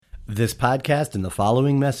This podcast and the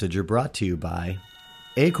following message are brought to you by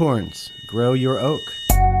Acorns, Grow Your Oak.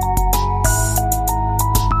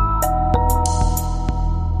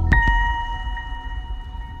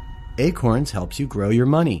 Acorns helps you grow your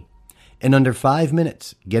money. In under 5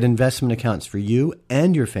 minutes, get investment accounts for you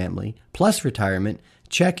and your family, plus retirement,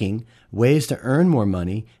 checking, ways to earn more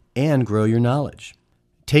money, and grow your knowledge.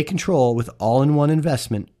 Take control with all-in-one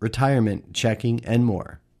investment, retirement, checking, and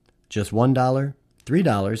more. Just $1,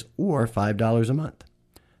 $3, or $5 a month.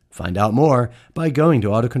 Find out more by going to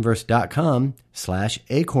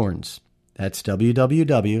autoconverse.com/acorns. That's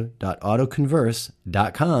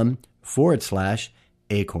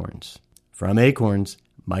www.autoconverse.com/acorns. From Acorns,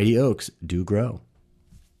 mighty oaks do grow.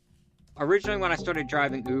 Originally, when I started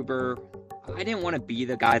driving Uber, I didn't want to be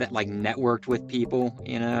the guy that networked with people,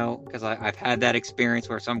 because I've had that experience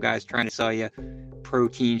where some guy's trying to sell you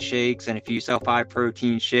protein shakes, and if you sell 5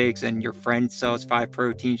 protein shakes and your friend sells 5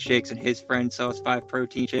 protein shakes and his friend sells 5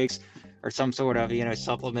 protein shakes, or some sort of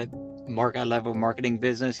supplement market level marketing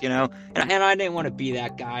business, and I didn't want to be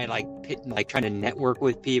that guy trying to network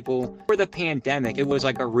with people. For the pandemic, it was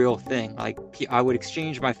a real thing. I would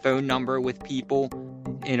exchange my phone number with people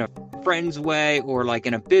in a friend's way or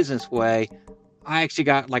in a business way. I actually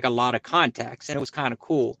got a lot of contacts, and it was kind of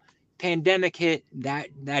cool. Pandemic hit, that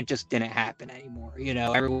just didn't happen anymore.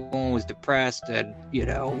 Everyone was depressed and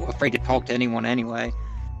afraid to talk to anyone anyway.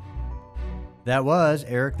 That was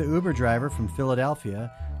Eric, the Uber driver from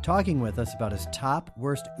Philadelphia, talking with us about his top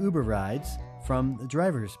worst Uber rides from the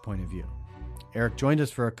driver's point of view. Eric joined us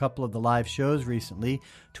for a couple of the live shows recently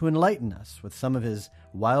to enlighten us with some of his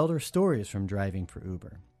wilder stories from driving for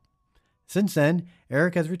Uber. Since then,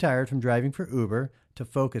 Eric has retired from driving for Uber to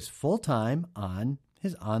focus full-time on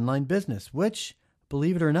his online business, which,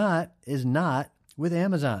 believe it or not, is not with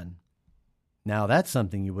Amazon. Now, that's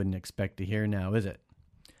something you wouldn't expect to hear now, is it?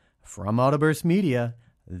 From Autoburst Media,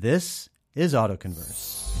 this is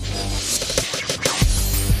AutoConverse.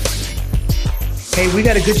 Hey, we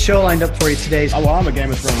got a good show lined up for you today. Oh, well, I'm a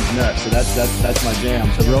Game of Thrones nut, so that's my jam.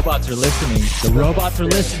 The robots are listening. The robots are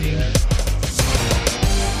listening.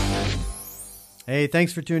 Hey,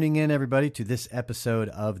 thanks for tuning in, everybody, to this episode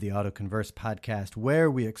of the AutoConverse podcast,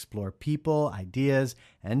 where we explore people, ideas,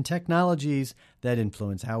 and technologies that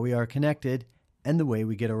influence how we are connected and the way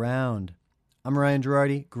we get around. I'm Ryan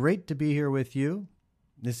Girardi. Great to be here with you.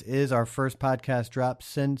 This is our first podcast drop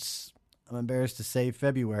since, I'm embarrassed to say,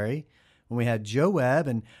 February, when we had Joe Webb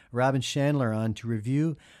and Robin Chandler on to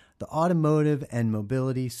review the automotive and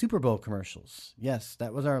mobility Super Bowl commercials. Yes,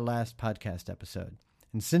 that was our last podcast episode.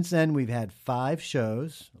 And since then, we've had 5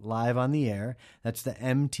 shows live on the air. That's the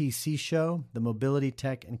MTC show, the Mobility,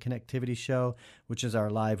 Tech, and Connectivity show, which is our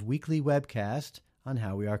live weekly webcast on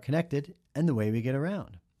how we are connected and the way we get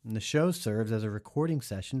around. And the show serves as a recording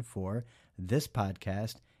session for this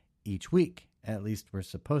podcast each week. At least we're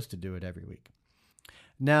supposed to do it every week.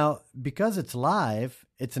 Now, because it's live,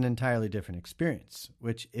 it's an entirely different experience,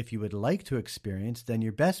 which if you would like to experience, then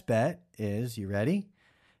your best bet is, you ready?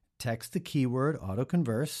 Text the keyword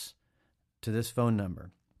AutoConverse to this phone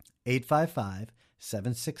number,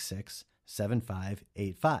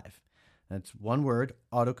 855-766-7585. That's one word,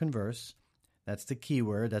 AutoConverse. That's the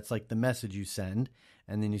keyword. That's the message you send.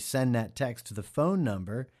 And then you send that text to the phone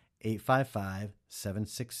number,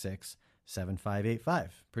 855-766-7585.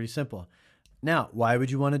 Pretty simple. Now, why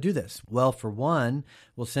would you want to do this? Well, for one,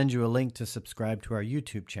 we'll send you a link to subscribe to our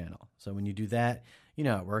YouTube channel. So when you do that, you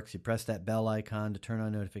know how it works. You press that bell icon to turn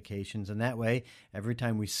on notifications, and that way, every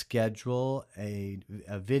time we schedule a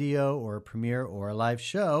video or a premiere or a live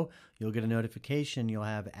show, you'll get a notification. You'll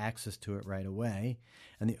have access to it right away.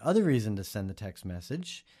 And the other reason to send the text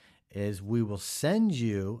message is we will send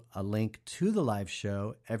you a link to the live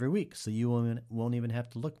show every week, so you won't even have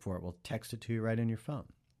to look for it. We'll text it to you right on your phone.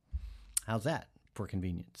 How's that for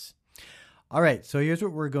convenience? All right, so here's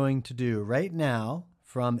what we're going to do right now.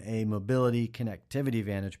 From a mobility connectivity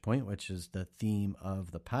vantage point, which is the theme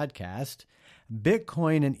of the podcast,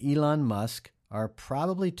 Bitcoin and Elon Musk are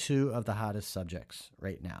probably 2 of the hottest subjects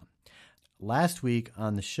right now. Last week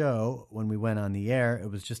on the show, when we went on the air,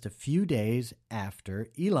 it was just a few days after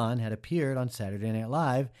Elon had appeared on Saturday Night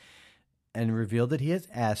Live and revealed that he has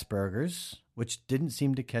Asperger's, which didn't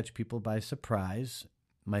seem to catch people by surprise,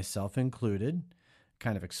 myself included,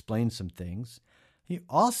 kind of explained some things. He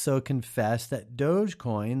also confessed that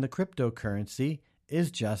Dogecoin, the cryptocurrency, is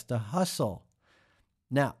just a hustle.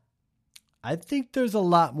 Now, I think there's a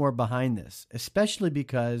lot more behind this, especially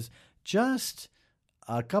because just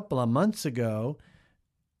a couple of months ago,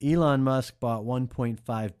 Elon Musk bought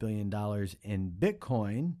 $1.5 billion in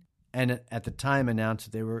Bitcoin and at the time announced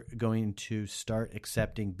that they were going to start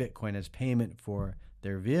accepting Bitcoin as payment for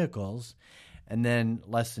their vehicles. And then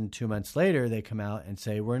less than 2 months later, they come out and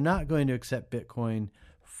say, we're not going to accept Bitcoin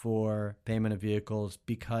for payment of vehicles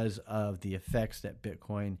because of the effects that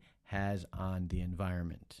Bitcoin has on the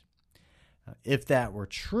environment. If that were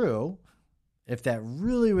true, if that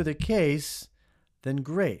really were the case, then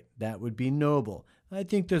great. That would be noble. I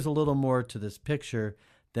think there's a little more to this picture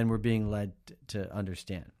than we're being led to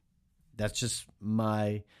understand. That's just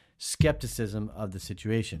my skepticism of the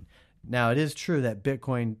situation. Now, it is true that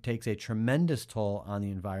Bitcoin takes a tremendous toll on the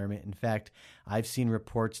environment. In fact, I've seen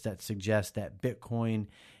reports that suggest that Bitcoin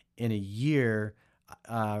in a year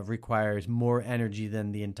requires more energy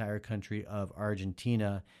than the entire country of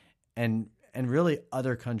Argentina and really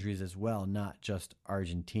other countries as well, not just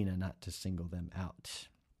Argentina, not to single them out.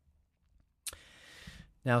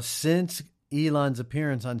 Now, since Elon's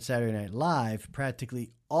appearance on Saturday Night Live,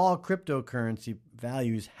 practically all cryptocurrency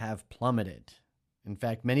values have plummeted. In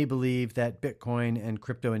fact, many believe that Bitcoin and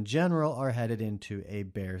crypto in general are headed into a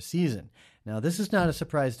bear season. Now, this is not a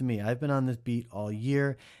surprise to me. I've been on this beat all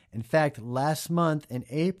year. In fact, last month in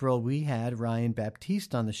April, we had Ryan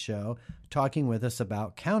Baptiste on the show talking with us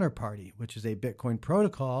about Counterparty, which is a Bitcoin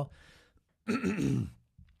protocol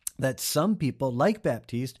that some people, like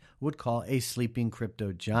Baptiste, would call a sleeping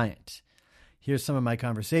crypto giant. Here's some of my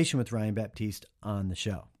conversation with Ryan Baptiste on the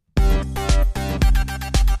show.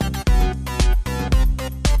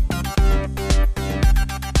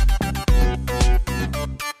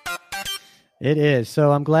 It is.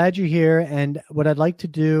 So I'm glad you're here. And what I'd like to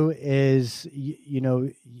do is,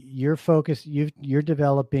 your focus, you're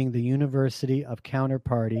developing the University of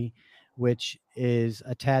Counterparty, which is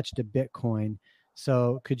attached to Bitcoin.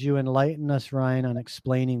 So could you enlighten us, Ryan, on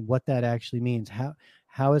explaining what that actually means?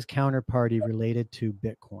 How is Counterparty related to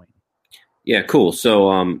Bitcoin? Yeah, cool.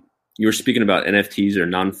 So you were speaking about NFTs or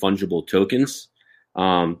non-fungible tokens,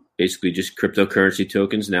 basically just cryptocurrency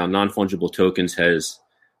tokens. Now, non-fungible tokens has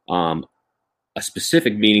a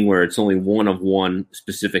specific meaning where it's only one of one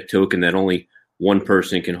specific token that only one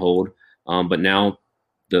person can hold. But now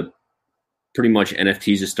the pretty much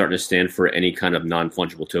NFTs is starting to stand for any kind of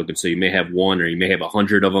non-fungible token. So you may have one or you may have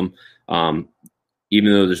 100 of them.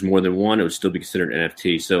 Even though there's more than one, it would still be considered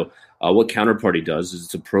NFT. So what Counterparty does is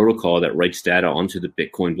it's a protocol that writes data onto the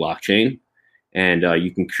Bitcoin blockchain. And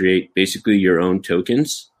you can create basically your own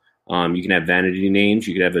tokens. You can have vanity names.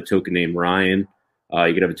 You could have a token named Ryan.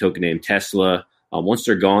 You could have a token named Tesla. Once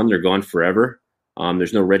they're gone forever.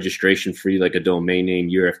 There's no registration fee like a domain name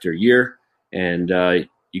year after year. And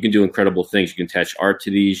you can do incredible things. You can attach art to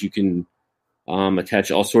these. You can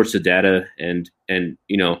attach all sorts of data. And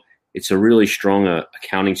it's a really strong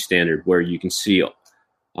accounting standard where you can see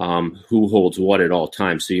who holds what at all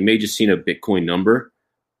times. So you may just see a Bitcoin number,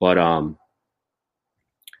 but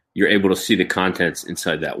you're able to see the contents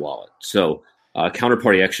inside that wallet. So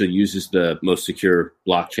Counterparty actually uses the most secure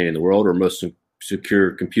blockchain in the world, or most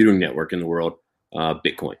secure computing network in the world,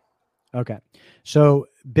 Bitcoin. Okay. So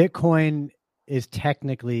Bitcoin is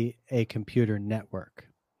technically a computer network.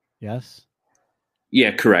 Yes?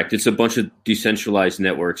 Yeah, correct. It's a bunch of decentralized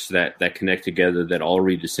networks that connect together that all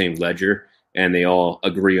read the same ledger, and they all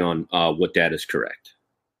agree on what data is correct.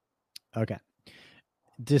 Okay.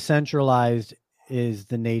 Decentralized is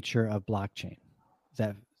the nature of blockchain.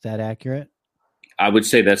 Is that accurate? I would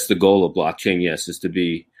say that's the goal of blockchain, yes, is to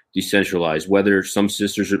be decentralized. Whether some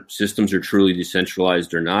systems are truly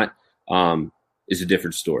decentralized or not is a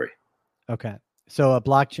different story. Okay. So a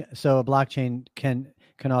blockchain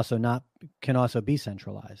can also be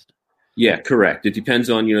centralized. Yeah, correct. It depends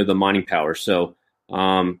on the mining power. So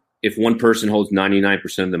if one person holds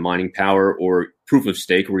 99% of the mining power, or proof of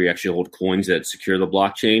stake, where you actually hold coins that secure the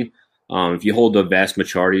blockchain, if you hold the vast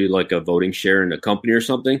majority, like a voting share in a company or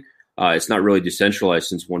something, it's not really decentralized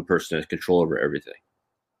since one person has control over everything.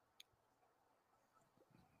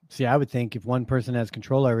 See, I would think if one person has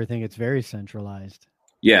control over everything, it's very centralized.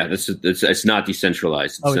 Yeah, it's not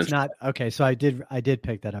decentralized. It's not. Okay, so I did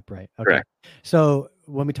pick that up right. Okay. Correct. So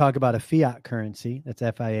when we talk about a fiat currency, that's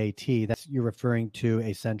FIAT, that's you're referring to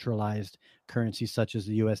a centralized currency such as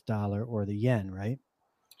the US dollar or the yen, right?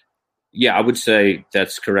 Yeah, I would say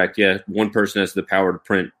that's correct. Yeah, one person has the power to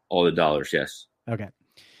print all the dollars, yes. Okay.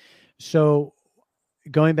 So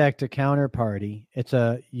going back to Counterparty,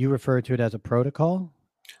 you refer to it as a protocol?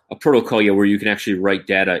 A protocol, yeah, where you can actually write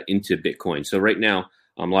data into Bitcoin. So right now,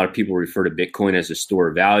 a lot of people refer to Bitcoin as a store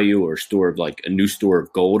of value or store of like a new store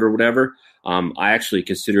of gold or whatever. I actually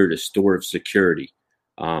consider it a store of security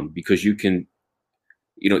because you can,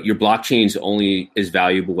 your blockchain is only as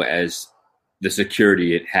valuable as the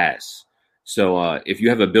security it has. So if you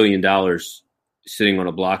have $1 billion sitting on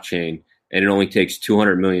a blockchain and it only takes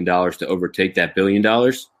 $200 million to overtake that $1 billion,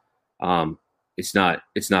 it's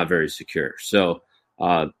not very secure. So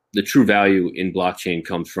the true value in blockchain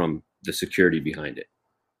comes from the security behind it.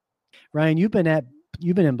 Ryan, you've been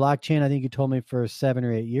in blockchain, I think you told me, for 7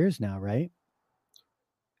 or 8 years now, right?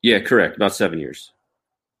 Yeah, correct. About 7 years.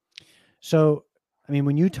 So, I mean,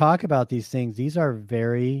 when you talk about these things, these are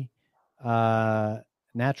very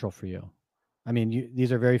natural for you. I mean,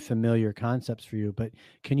 these are very familiar concepts for you, but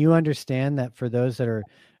can you understand that for those that are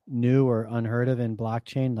new or unheard of in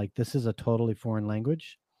blockchain, like this is a totally foreign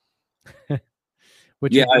language?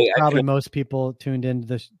 Which is probably most people tuned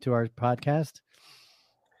into to our podcast.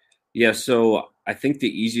 Yeah, so I think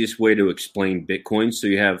the easiest way to explain Bitcoin, so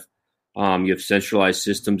you have centralized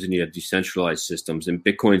systems and you have decentralized systems, and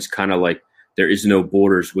Bitcoin's kind of like there is no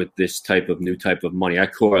borders with this new type of money. I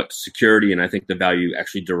call it security, and I think the value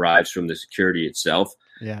actually derives from the security itself.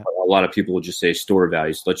 Yeah, a lot of people will just say store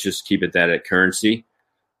values. Let's just keep it that at currency.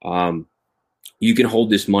 You can hold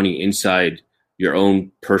this money inside your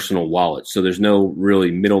own personal wallet, so there's no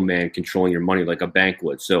really middleman controlling your money like a bank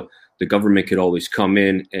would. So the government could always come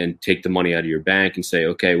in and take the money out of your bank and say,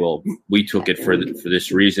 okay, well, we took it for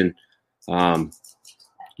this reason.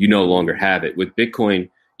 You no longer have it. With Bitcoin,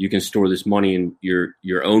 you can store this money in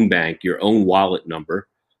your own bank, your own wallet number,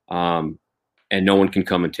 and no one can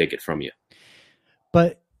come and take it from you.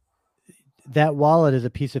 But that wallet is a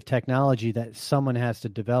piece of technology that someone has to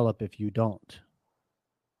develop if you don't,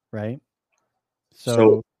 right?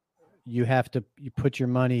 So you put your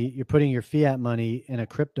money, you're putting your fiat money in a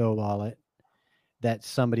crypto wallet that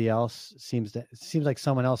somebody else seems like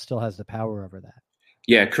someone else still has the power over that.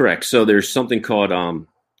 Yeah, correct. So there's something called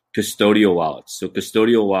custodial wallets. So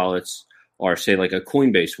custodial wallets are, say, like a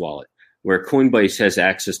Coinbase wallet, where Coinbase has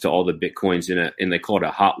access to all the Bitcoins and they call it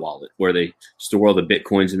a hot wallet, where they store all the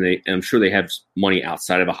Bitcoins, and I'm sure they have money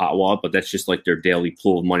outside of a hot wallet, but that's just like their daily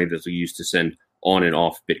pool of money that they use to send on and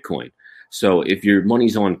off Bitcoin. So if your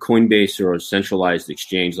money's on Coinbase or a centralized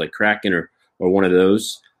exchange like Kraken or one of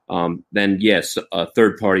those, then yes, a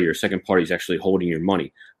third party or second party is actually holding your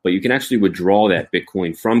money. But you can actually withdraw that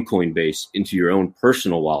Bitcoin from Coinbase into your own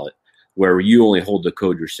personal wallet, where you only hold the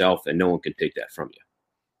code yourself and no one can take that from you.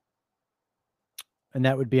 And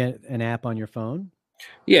that would be an app on your phone?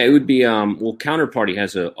 Yeah, it would be, Counterparty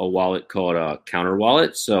has a wallet called Counter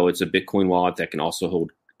Wallet. So it's a Bitcoin wallet that can also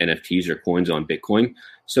hold NFTs or coins on Bitcoin.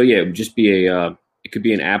 So yeah, it would just be it could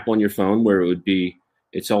be an app on your phone where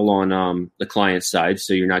it's all on the client side.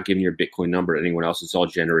 So you're not giving your Bitcoin number to anyone else. It's all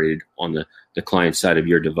generated on the client side of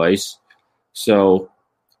your device. So,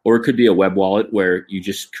 or it could be a web wallet where you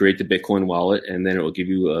just create the Bitcoin wallet and then it will give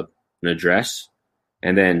you an address.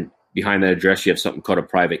 And then behind that address, you have something called a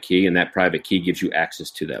private key, and that private key gives you access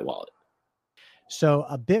to that wallet. So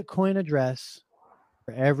a Bitcoin address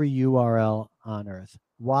for every URL on Earth.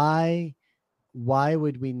 Why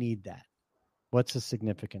would we need that? What's the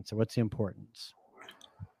significance or what's the importance?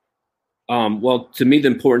 Well, to me, the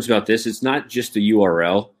importance about this, it's not just a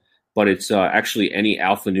URL, but it's actually any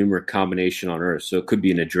alphanumeric combination on Earth. So it could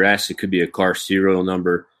be an address, it could be a car serial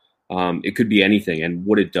number, it could be anything. And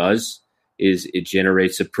what it does is it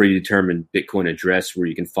generates a predetermined Bitcoin address where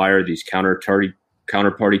you can fire these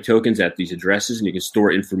counterparty tokens at these addresses, and you can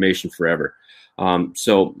store information forever.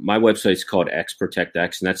 So my website's called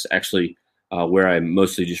XProtectX, and that's actually where I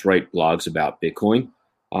mostly just write blogs about Bitcoin.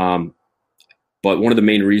 But one of the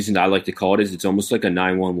main reasons I like to call it is it's almost like a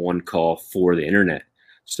 911 call for the internet.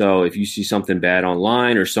 So if you see something bad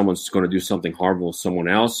online or someone's going to do something harmful to someone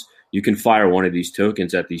else, you can fire one of these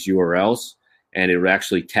tokens at these URLs, and it will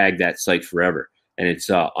actually tag that site forever. And it's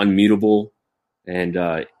unmutable, and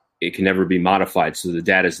it can never be modified. So the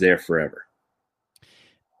data is there forever.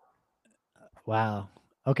 Wow.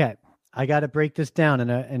 Okay. I got to break this down,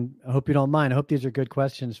 and I hope you don't mind. I hope these are good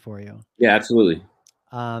questions for you. Yeah, absolutely.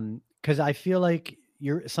 Because I feel like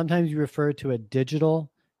sometimes you refer to a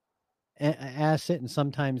digital asset, and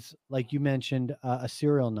sometimes, like you mentioned, a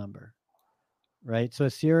serial number, right? So a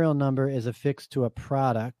serial number is affixed to a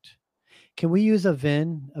product. Can we use a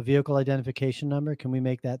VIN, a vehicle identification number? Can we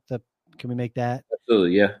make that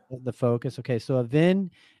Absolutely, yeah. The focus? Okay, so a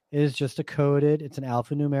VIN is just it's an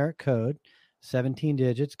alphanumeric code, 17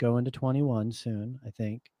 digits, going to 21 soon, I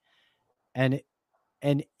think. And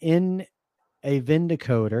in a VIN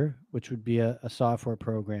decoder, which would be a software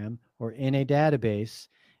program, or in a database,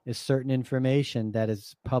 is certain information that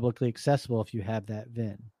is publicly accessible if you have that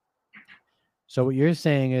VIN. So what you're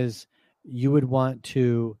saying is you would want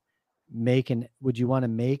to make an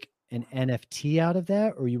NFT out of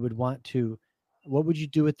that, or what would you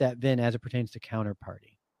do with that VIN as it pertains to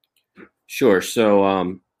Counterparty? Sure.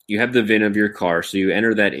 So you have the VIN of your car. So you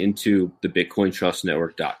enter that into the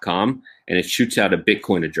BitcoinTrustNetwork.com, and it shoots out a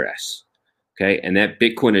Bitcoin address. Okay. And that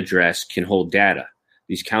Bitcoin address can hold data.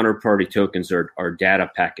 These counterparty tokens are data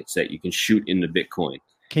packets that you can shoot into Bitcoin.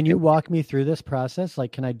 Can you walk me through this process?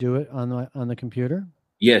 Like, can I do it on the computer?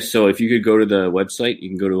 Yes. So if you could go to the website, you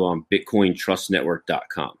can go to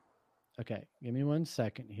BitcoinTrustNetwork.com. Okay. Give me 1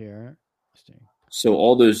 second here. So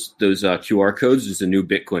all those QR codes is a new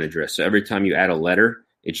Bitcoin address. So every time you add a letter,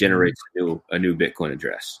 it generates a new Bitcoin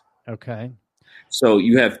address. Okay. So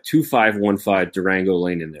you have 2515 Durango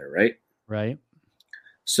Lane in there, right? Right.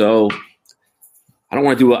 So I don't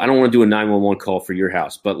want to do a 911 call for your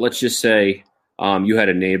house, but let's just say you had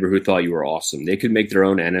a neighbor who thought you were awesome. They could make their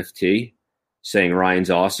own NFT saying Ryan's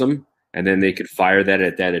awesome, and then they could fire that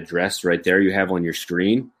at that address right there you have on your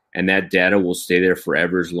screen. And that data will stay there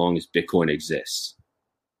forever as long as Bitcoin exists.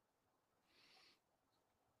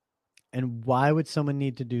 And why would someone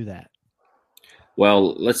need to do that?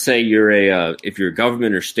 Well, let's say you're if you're a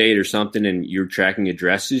government or state or something, and you're tracking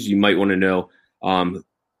addresses, you might want to know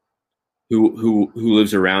who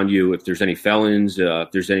lives around you, if there's any felons,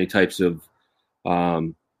 if there's any types of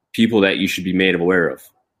people that you should be made aware of.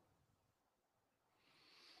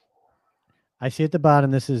 I see at the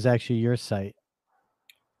bottom. This is actually your site.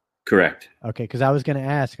 Correct. Okay, because I was going to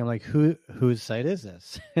ask. I'm like, whose site is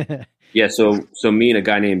this? Yeah, so me and a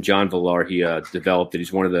guy named John Villar, he developed it.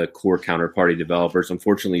 He's one of the core Counterparty developers.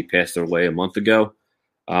 Unfortunately, he passed away a month ago,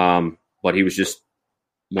 but he was just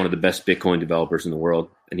one of the best Bitcoin developers in the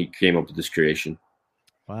world, and he came up with this creation.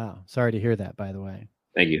 Wow. Sorry to hear that, by the way.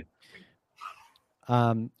 Thank you.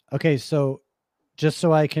 Okay, so just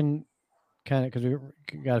so I can kind of, because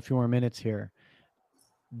we got a few more minutes here,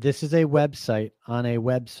 this is a website on a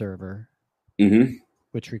web server,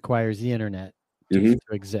 which requires the internet to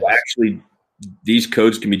exist. Well, actually, these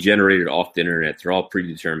codes can be generated off the internet. They're all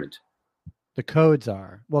predetermined. The codes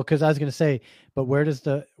are because I was going to say, but where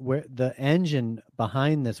the engine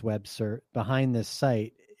behind this behind this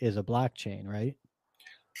site is a blockchain, right?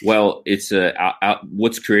 Well, it's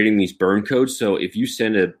what's creating these burn codes. So if you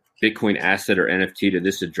send a Bitcoin asset or NFT to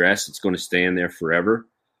this address, it's going to stay in there forever.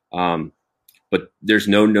 But there's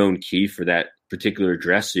no known key for that particular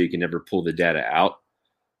address, so you can never pull the data out.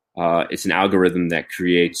 It's an algorithm that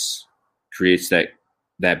creates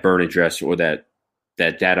that burn address or that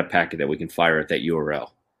data packet that we can fire at that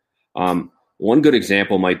URL. One good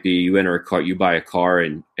example might be you enter a car, you buy a car,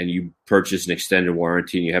 and you purchase an extended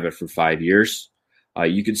warranty, and you have it for 5 years.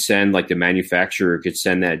 You could send, like the manufacturer could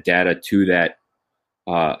send that data to that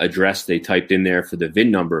address they typed in there for the VIN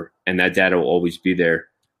number, and that data will always be there.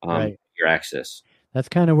 Right. Your access. That's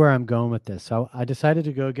kind of where I'm going with this. So I decided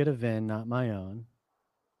to go get a VIN, not my own,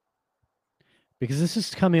 because this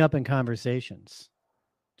is coming up in conversations.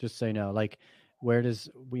 Just so you know, like where does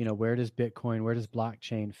Bitcoin, where does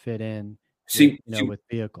blockchain fit in? With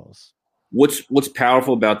vehicles. What's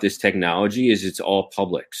powerful about this technology is it's all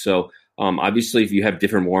public. So obviously, if you have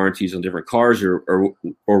different warranties on different cars or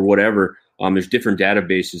whatever, there's different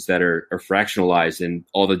databases that are fractionalized, and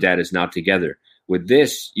all the data is not together. With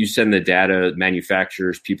this, you send the data,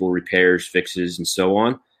 manufacturers, people, repairs, fixes, and so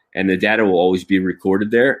on, and the data will always be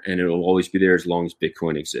recorded there, and it will always be there as long as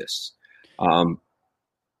Bitcoin exists.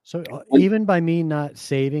 So even by me not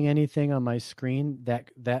saving anything on my screen, that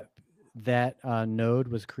node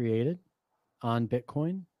was created on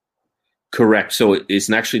Bitcoin? Correct. So it's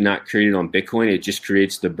actually not created on Bitcoin. It just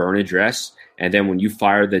creates the burn address, and then when you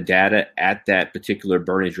fire the data at that particular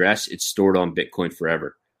burn address, it's stored on Bitcoin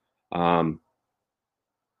forever.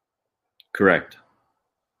 Correct.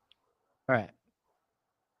 All right.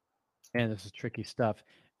 And this is tricky stuff.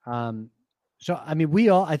 So, I mean,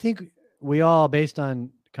 I think we all, based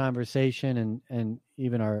on conversation and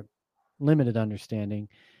even our limited understanding,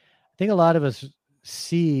 I think a lot of us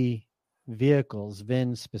see vehicles,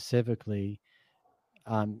 VIN specifically,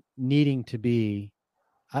 needing to be,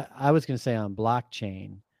 I was going to say on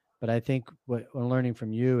blockchain, but I think what we're learning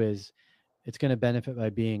from you is it's going to benefit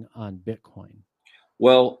by being on Bitcoin.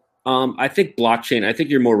 Well, I think blockchain. I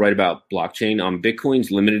think you're more right about blockchain.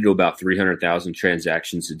 Bitcoin's limited to about 300,000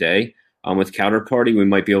 transactions a day. With Counterparty, we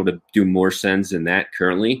might be able to do more sends than that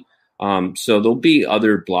currently. So there'll be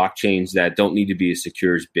other blockchains that don't need to be as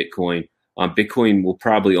secure as Bitcoin. Bitcoin will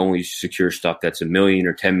probably only secure stuff that's $1 million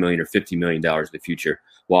or $10 million or $50 million in the future,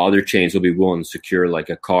 while other chains will be willing to secure like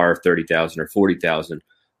a car of 30,000 or 40,000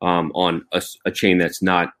 on a chain that's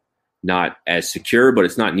not as secure, but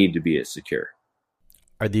it's not need to be as secure.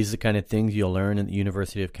 Are these the kind of things you'll learn in the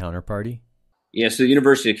University of Counterparty? Yeah, so the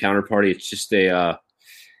University of Counterparty, it's just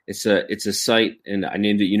It's a site, and I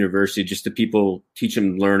named it University just to people, teach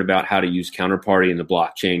them, learn about how to use Counterparty and the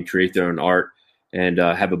blockchain, create their own art, and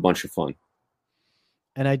have a bunch of fun.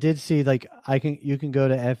 And I did see you can go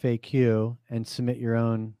to FAQ and submit your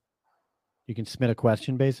own. You can submit a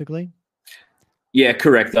question, basically. Yeah,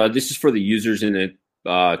 correct. This is for the users in the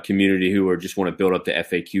community who just want to build up the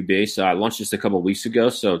FAQ base. I launched this a couple of weeks ago,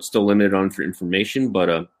 so it's still limited on for information,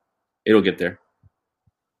 but it'll get there.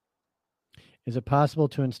 Is it possible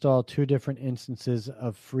to install 2 different instances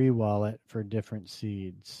of Free Wallet for different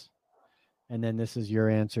seeds? And then this is your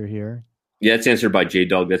answer here. Yeah, it's answered by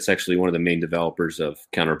JDog. That's actually one of the main developers of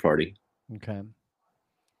Counterparty. Okay.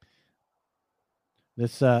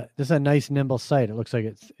 This is a nice nimble site. It looks like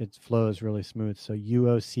it flows really smooth. So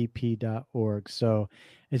uocp.org. So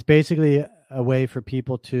it's basically a way for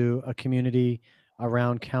people a community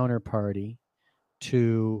around Counterparty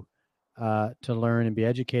to learn and be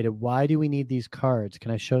educated. Why do we need these cards? Can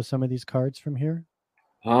I show some of these cards from here?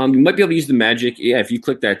 You might be able to use the magic. Yeah, if you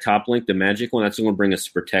click that top link, the magic one, that's going to bring us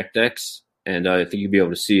to Protect X. And I think you'll be able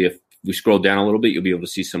to see, if we scroll down a little bit, you'll be able to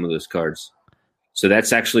see some of those cards. So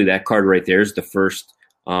that's actually, that card right there is the first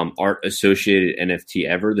art associated NFT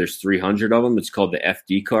ever. There's 300 of them. It's called the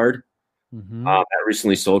FD card. Mm-hmm. That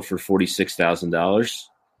recently sold for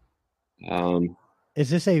 $46,000. Is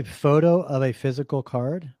this a photo of a physical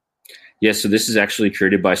card? Yeah, so this is actually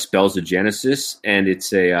created by Spells of Genesis, and it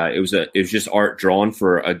was just art drawn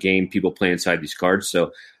for a game people play inside these cards.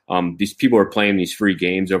 So these people are playing these free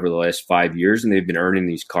games over the last 5 years, and they've been earning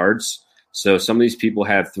these cards. So some of these people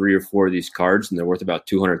have 3 or 4 of these cards, and they're worth about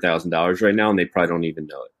 $200,000 right now, and they probably don't even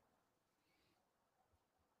know it.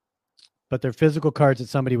 But they're physical cards that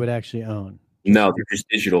somebody would actually own. No, they're just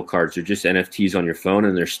digital cards. They're just NFTs on your phone,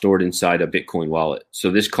 and they're stored inside a Bitcoin wallet.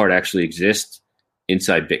 So this card actually exists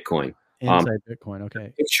inside Bitcoin. Inside Bitcoin, okay.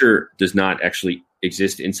 The picture does not actually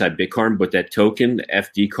exist inside Bitcoin, but that token, the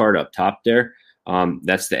FD card up top there,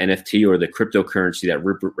 that's the NFT or the cryptocurrency that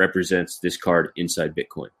represents this card inside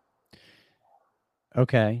Bitcoin.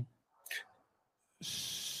 Okay.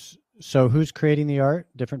 So who's creating the art?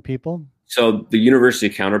 Different people? So the University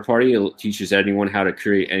Counterparty teaches anyone how to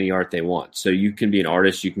create any art they want. So you can be an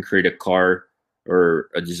artist, you can create a car or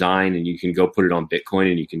a design, and you can go put it on Bitcoin,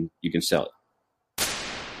 and you can sell it.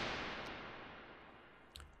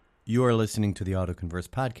 You are listening to the AutoConverse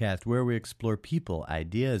podcast, where we explore people,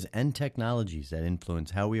 ideas, and technologies that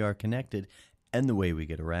influence how we are connected and the way we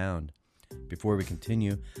get around. Before we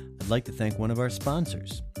continue, I'd like to thank one of our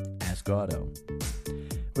sponsors, Ask Auto.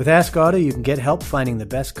 With Ask Auto, you can get help finding the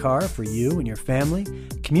best car for you and your family,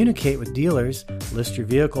 communicate with dealers, list your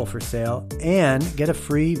vehicle for sale, and get a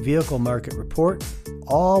free vehicle market report,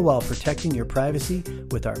 all while protecting your privacy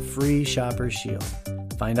with our free Shopper's Shield.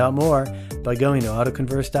 Find out more by going to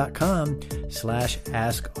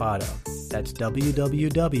autoconverse.com/askauto. That's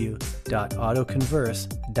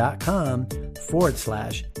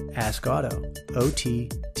www.autoconverse.com/askauto,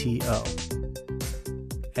 OTTO.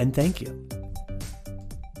 And thank you.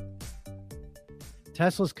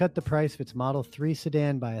 Tesla's cut the price of its Model 3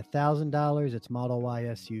 sedan by $1,000, its Model Y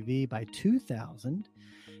SUV by $2,000.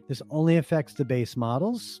 This only affects the base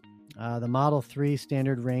models. The Model 3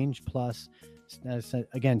 Standard Range Plus,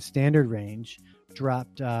 again, Standard Range,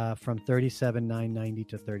 dropped from $37,990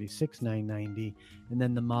 to $36,990. And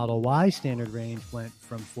then the Model Y Standard Range went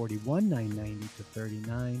from $41,990 to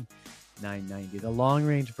 $39,990. The long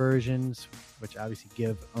range versions, which obviously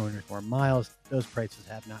give owners more miles, those prices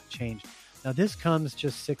have not changed. Now, this comes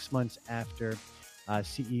just 6 months after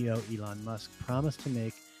CEO Elon Musk promised to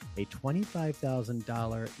make a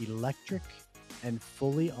 $25,000 electric and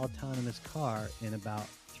fully autonomous car in about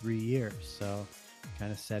 3 years. So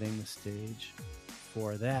kind of setting the stage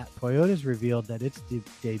for that. Toyota's revealed that it's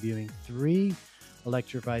debuting 3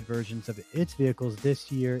 electrified versions of its vehicles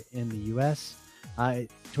this year in the U.S.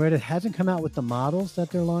 Toyota hasn't come out with the models that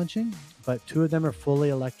they're launching, but 2 of them are fully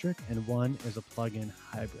electric and 1 is a plug-in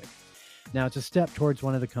hybrid. Now, it's a step towards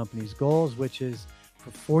one of the company's goals, which is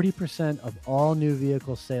for 40% of all new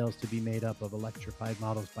vehicle sales to be made up of electrified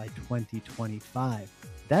models by 2025.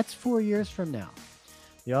 That's 4 years from now.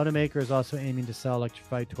 The automaker is also aiming to sell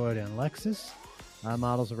electrified Toyota and Lexus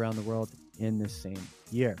models around the world in this same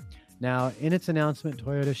year. Now, in its announcement,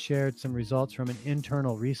 Toyota shared some results from an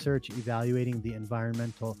internal research evaluating the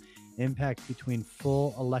environmental impact between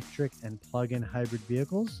full electric and plug-in hybrid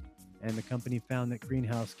vehicles. And the company found that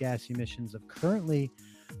greenhouse gas emissions of currently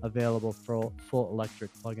available full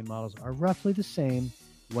electric plug-in models are roughly the same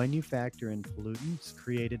when you factor in pollutants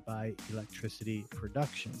created by electricity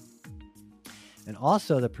production. And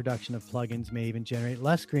also, the production of plug-ins may even generate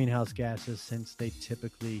less greenhouse gases since they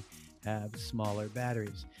typically have smaller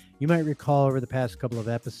batteries. You might recall over the past couple of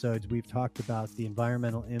episodes, we've talked about the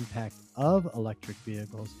environmental impact of electric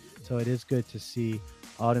vehicles. So it is good to see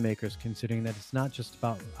automakers considering that it's not just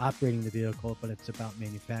about operating the vehicle, but it's about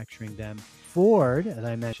manufacturing them. Ford, as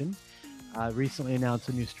I mentioned, recently announced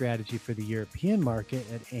a new strategy for the European market.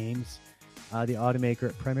 It aims the automaker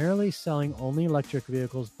at primarily selling only electric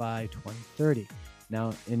vehicles by 2030.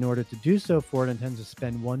 Now, in order to do so, Ford intends to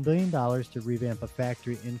spend $1 billion to revamp a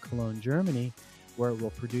factory in Cologne, Germany, where it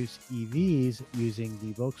will produce EVs using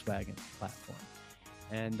the Volkswagen platform.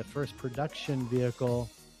 And the first production vehicle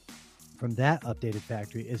from that updated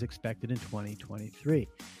factory is expected in 2023.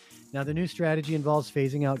 Now, the new strategy involves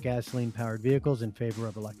phasing out gasoline-powered vehicles in favor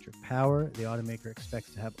of electric power. The automaker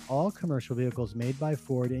expects to have all commercial vehicles made by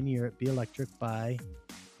Ford in Europe be electric by,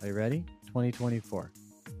 are you ready? 2024.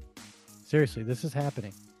 Seriously, this is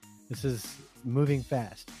happening. This is moving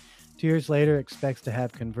fast. 2 years later, it expects to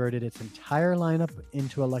have converted its entire lineup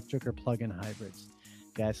into electric or plug-in hybrids.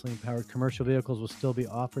 Gasoline-powered commercial vehicles will still be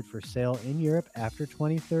offered for sale in Europe after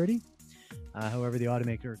 2030. However, the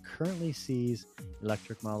automaker currently sees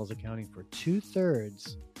electric models accounting for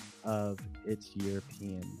 2/3 of its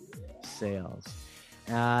European sales.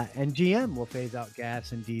 And GM will phase out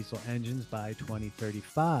gas and diesel engines by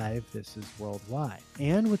 2035. This is worldwide.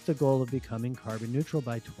 And with the goal of becoming carbon neutral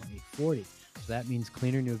by 2040. So that means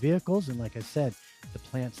cleaner new vehicles. And like I said, the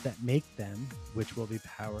plants that make them, which will be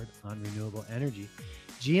powered on renewable energy.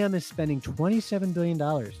 GM is spending $27 billion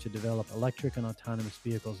to develop electric and autonomous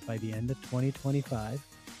vehicles by the end of 2025.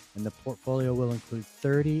 And the portfolio will include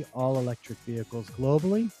 30 all-electric vehicles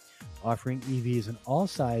globally, offering EVs in all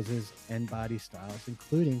sizes and body styles,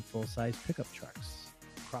 including full-size pickup trucks,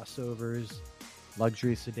 crossovers,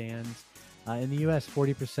 luxury sedans. In the U.S.,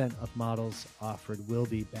 40% of models offered will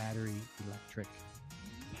be battery electric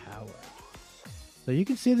powered. So you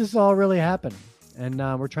can see this is all really happening. And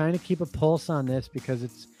we're trying to keep a pulse on this because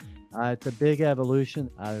it's a big evolution.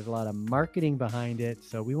 There's a lot of marketing behind it.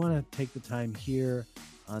 So we want to take the time here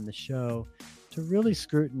on the show to really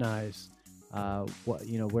scrutinize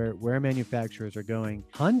where manufacturers are going.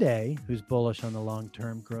 Hyundai, who's bullish on the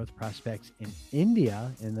long-term growth prospects in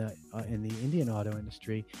India, in the Indian auto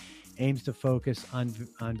industry, aims to focus on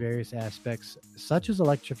various aspects such as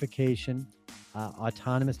electrification,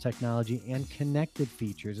 autonomous technology, and connected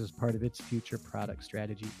features as part of its future product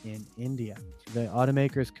strategy in India. The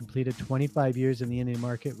automaker has completed 25 years in the Indian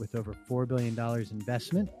market with over $4 billion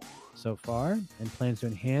investment so far, and plans to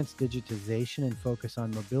enhance digitization and focus on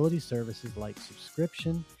mobility services like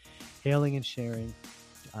subscription, hailing and sharing,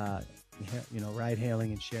 ride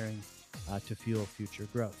hailing and sharing to fuel future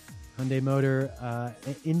growth. Hyundai Motor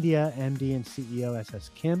India MD and CEO SS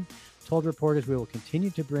Kim told reporters, "We will continue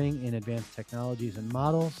to bring in advanced technologies and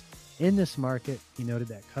models in this market." He noted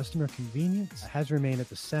that customer convenience has remained at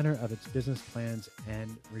the center of its business plans,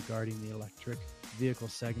 and regarding the electric vehicle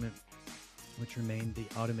segment, which remained the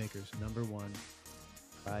automaker's number one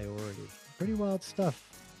priority. Pretty wild stuff,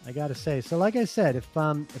 I gotta say. So like I said, if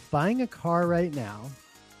buying a car right now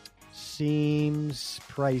seems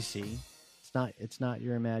pricey, it's not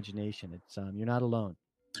your imagination. It's you're not alone.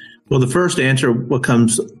 Well, the first answer, what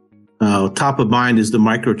comes top of mind, is the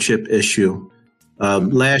microchip issue.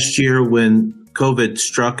 Last year, when COVID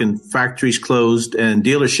struck and factories closed and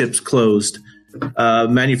dealerships closed,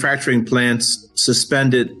 manufacturing plants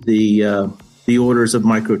suspended the orders of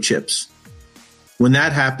microchips. When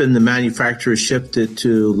that happened, the manufacturers shifted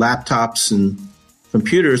to laptops and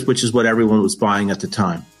computers, which is what everyone was buying at the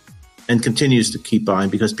time, and continues to keep buying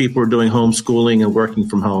because people are doing homeschooling and working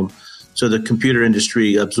from home. So the computer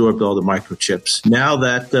industry absorbed all the microchips. Now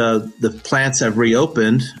that the plants have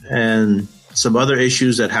reopened and some other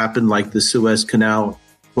issues that happened, like the Suez Canal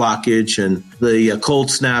blockage and the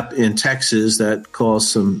cold snap in Texas that caused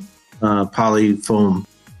some polyfoam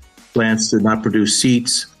plants to not produce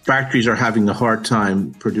seats, factories are having a hard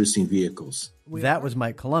time producing vehicles. That was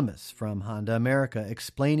Mike Columbus from Honda America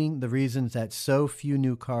explaining the reasons that so few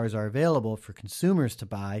new cars are available for consumers to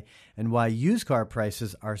buy and why used car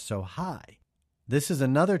prices are so high. This is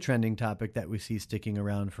another trending topic that we see sticking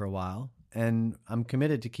around for a while, and I'm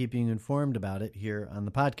committed to keeping you informed about it here on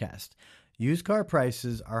the podcast. Used car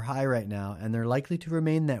prices are high right now, and they're likely to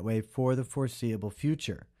remain that way for the foreseeable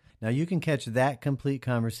future. Now, you can catch that complete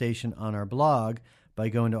conversation on our blog by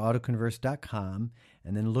going to autoconverse.com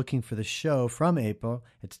and then looking for the show from April.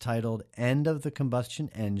 It's titled End of the Combustion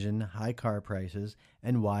Engine, High Car Prices,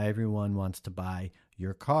 and Why Everyone Wants to Buy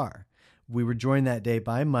Your Car. We were joined that day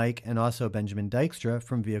by Mike and also Benjamin Dykstra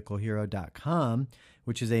from VehicleHero.com,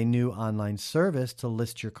 which is a new online service to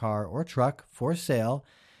list your car or truck for sale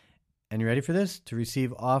And you ready for this? To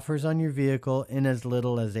receive offers on your vehicle in as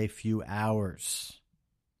little as a few hours.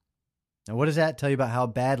 Now, what does that tell you about how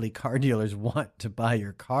badly car dealers want to buy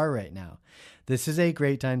your car right now? This is a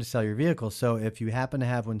great time to sell your vehicle. So if you happen to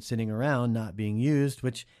have one sitting around not being used,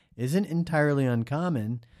 which isn't entirely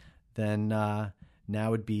uncommon, then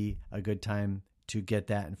now would be a good time to get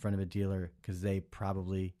that in front of a dealer because they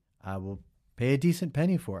probably will pay a decent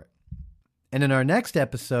penny for it. And in our next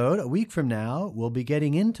episode, a week from now, we'll be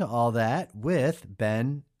getting into all that with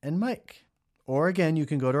Ben and Mike. Or again, you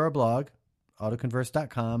can go to our blog,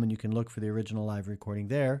 autoconverse.com, and you can look for the original live recording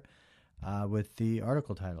there with the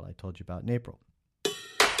article title I told you about in April.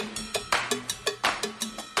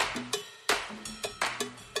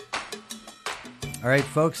 All right,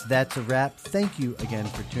 folks, that's a wrap. Thank you again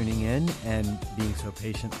for tuning in and being so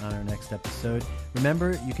patient on our next episode.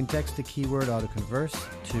 Remember, you can text the keyword autoconverse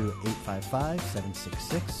to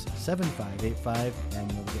 855-766-7585,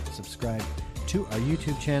 and you'll get subscribed to our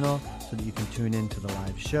YouTube channel so that you can tune in to the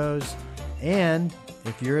live shows. And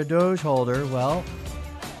if you're a Doge holder, well,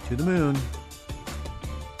 to the moon.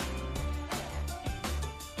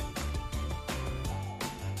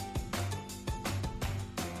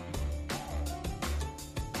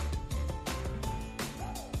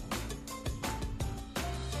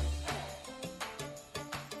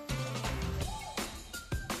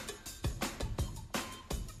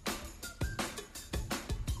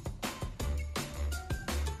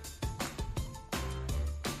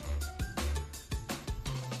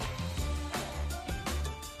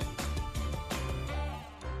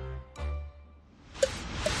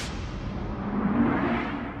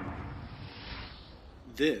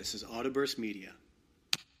 This is Autoburst Media.